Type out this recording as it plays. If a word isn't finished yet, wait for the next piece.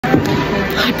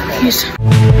Hi, puppies.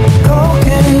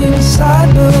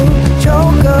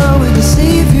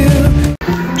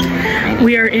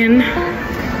 We are in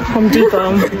Home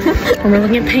Depot and we're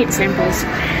looking at paint samples.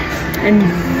 And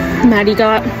Maddie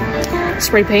got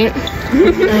spray paint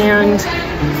and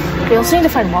we also need to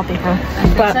find wallpaper.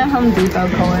 But a Home Depot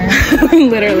color.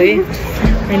 literally.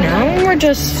 Right now we're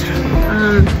just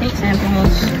paint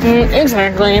samples.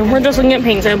 Exactly. We're just looking at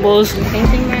paint samples.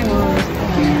 Painting my walls.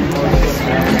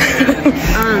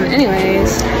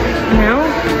 Anyways, now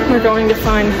we're going to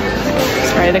find.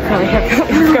 Sorry, the curly hair got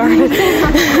me off guard.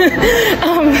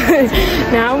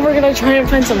 Now we're gonna try and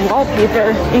find some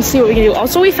wallpaper and see what we can do.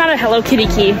 Also, we found a Hello Kitty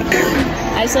key.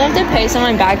 I still have to pay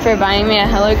someone back for buying me a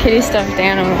Hello Kitty stuffed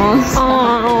animal.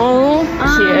 Oh,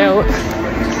 cute.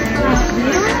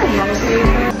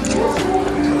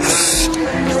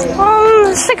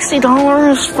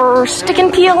 $60 for stick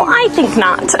and peel? I think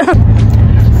not.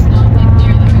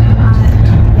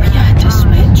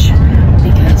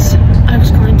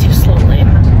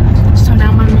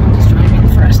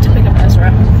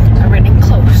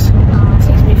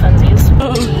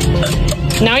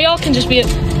 Now y'all can just be.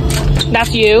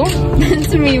 That's you.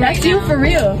 That's me right now. That's you for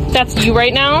real. That's you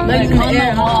right now. Like on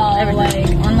the wall, like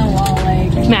on the wall,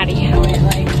 like Maddie.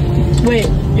 Wait,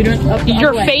 you're doing.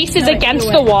 Your face is against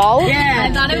the wall. Yeah,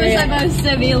 I thought it was supposed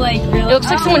to be like real. It looks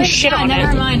like someone shit on it.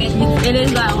 Never mind, it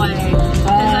is that way. Because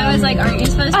I was like, aren't you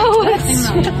supposed to? Oh,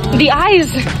 the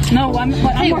eyes. No, I'm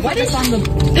more focused on the.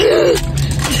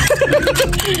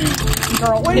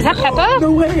 Girl, is that Peppa?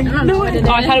 No way. No way.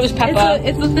 Oh, I thought it was Peppa.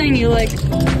 It's the thing you like,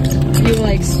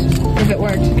 if it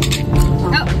works.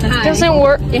 Oh, it doesn't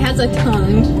work. It has a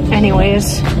tongue.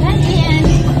 Anyways.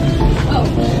 Oh.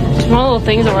 Small little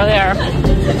things over there.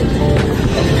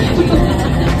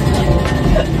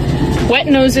 Wet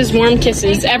noses, warm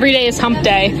kisses. Every day is hump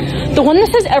day. The one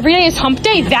that says every day is hump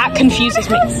day, that confuses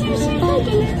me.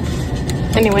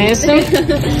 Anyways.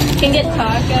 Can get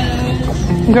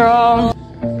tacos. Girl.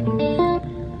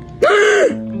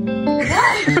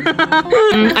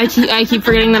 I keep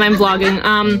forgetting that I'm vlogging.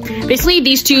 Basically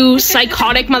these two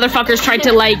psychotic motherfuckers tried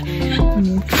to like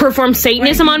perform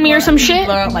Satanism on me or some shit.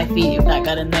 Blur out my feet if that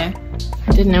got in there.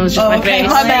 I didn't know it was just my face.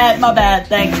 My bad.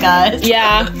 Thanks, guys.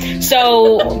 Yeah.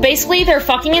 So basically they're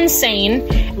fucking insane,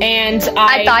 and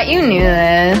I thought you knew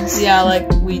this. Yeah, like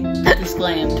we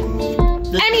disclaimed.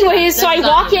 Anyways, so I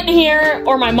walk in here,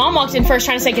 or my mom walks in first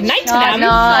trying to say goodnight to them. No,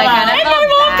 I and my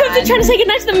mom comes in trying to say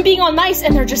goodnight to them being all nice,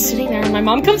 and they're just sitting there, and my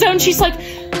mom comes out and she's like,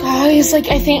 guys, like,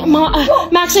 I think,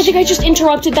 Max, I think I just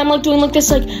interrupted them, like, doing, like, this,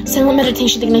 like, silent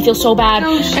meditation thing, and I feel so bad.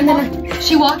 No, and then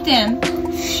she walked in,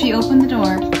 she opened the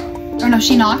door, or no,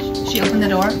 she knocked, she opened the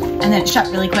door, and then it shut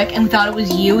really quick, and we thought it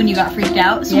was you, and you got freaked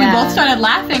out, so we both started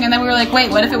laughing, and then we were like, wait,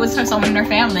 what if it was for someone in our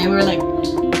family? And we were like,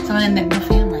 someone in the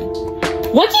family.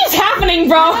 What is happening,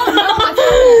 bro?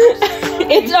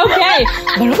 It's okay.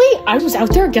 Literally, I was out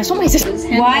there. Guess what my sister?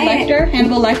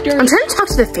 Hannibal Lecter. I'm trying to talk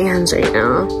to the fans right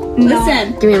now.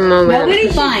 Listen. Give me a moment.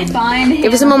 Nobody's fine.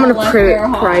 It was a moment of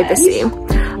privacy.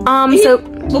 So.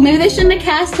 Well, maybe they shouldn't have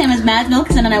cast him as Mads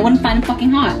Mikkelsen, and I wouldn't find him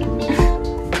fucking hot.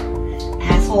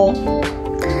 Asshole.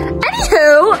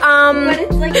 Anywho, But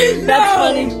it's like, that's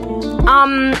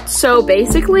funny. So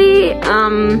basically,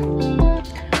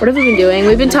 what have we been doing?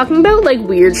 We've been talking about like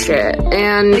weird shit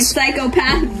and like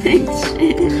psychopath things.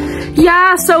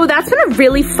 Yeah, so that's been a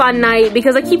really fun night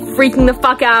because I keep freaking the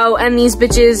fuck out, and these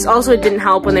bitches also, it didn't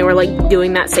help when they were like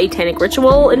doing that satanic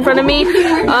ritual in front of me.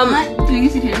 We're not doing a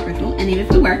satanic ritual, and even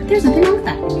if we were, there's nothing wrong with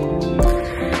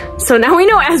that. So now we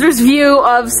know Ezra's view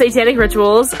of satanic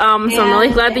rituals. So I'm really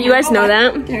glad that you guys know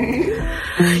that.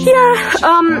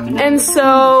 Yeah, and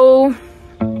so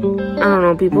I don't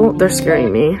know, people, they're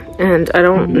scaring me, and I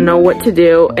don't know what to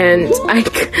do, and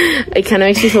it kind of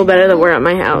makes me feel better that we're at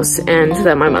my house and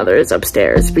that my mother is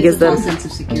upstairs, because then sense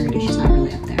of security, she's not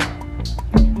really up there.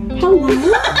 Hello?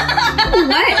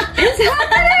 What is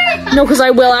happening? No, because I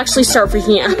will actually start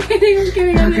freaking out. I'm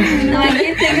kidding. No, I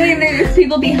can't believe there's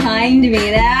people behind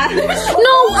me now.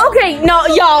 No, okay, no,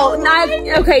 y'all,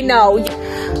 okay, no.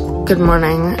 Good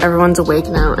morning, everyone's awake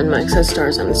now, and Max has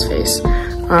stars on his face.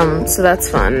 So that's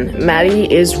fun. Maddie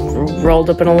is rolled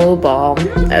up in a little ball.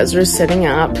 Ezra's sitting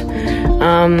up.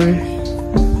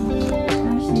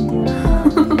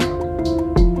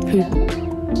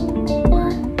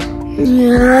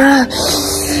 Yeah.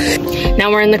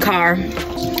 Now we're in the car.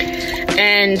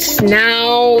 And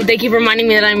now they keep reminding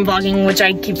me that I'm vlogging, which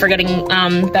I keep forgetting that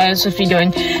I'm supposed to be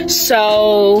doing.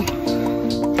 So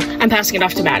I'm passing it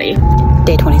off to Maddie.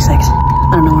 Day 26.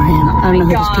 I don't know where I am. I don't know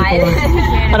who these people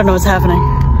are. I don't know what's happening.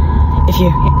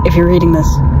 If you're reading this,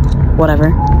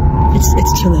 whatever.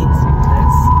 It's too late.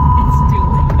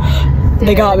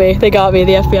 They got me. They got me.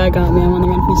 The FBI got me. I'm on the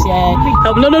run from the CIA.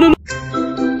 Help! No, no, no, no.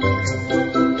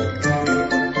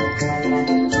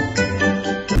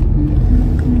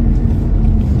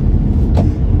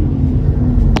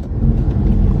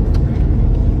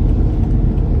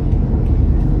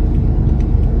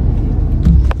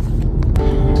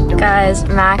 Guys,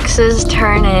 Max is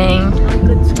turning.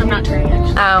 I'm not turning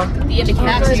actually. Oh. The indicator.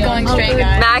 Max is going straight,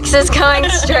 guys. Max is going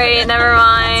straight, never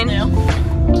mind.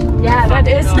 Yeah, that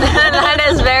is. That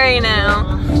is very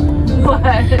new. What?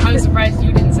 I was surprised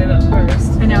you didn't say that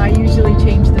first. I know, I usually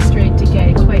change the straight to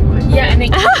gay quite quickly. Yeah, and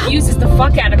it confuses the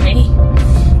fuck out of me.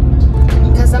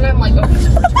 Because then I'm like, oh.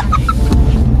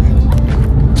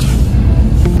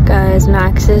 Guys,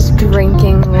 Max is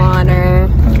drinking water.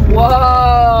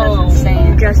 Whoa! That's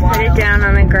insane. Just put it down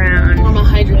on the ground. I'm a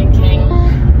hydrating king.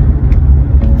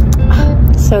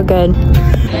 So good.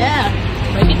 Yeah.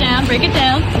 Break it down, break it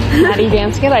down. Maddie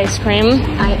dancing at ice cream.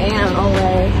 I am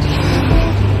always.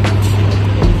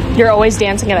 You're always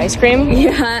dancing at ice cream?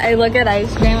 Yeah, I look at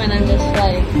ice cream and I'm just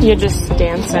like... You're just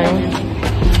dancing.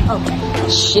 Oh.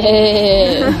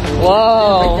 Shit.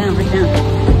 Whoa. Break down.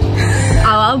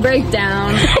 I'll break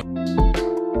down.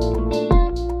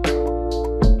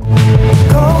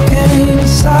 Cocaine,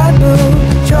 side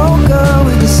move, joker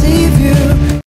will deceive you.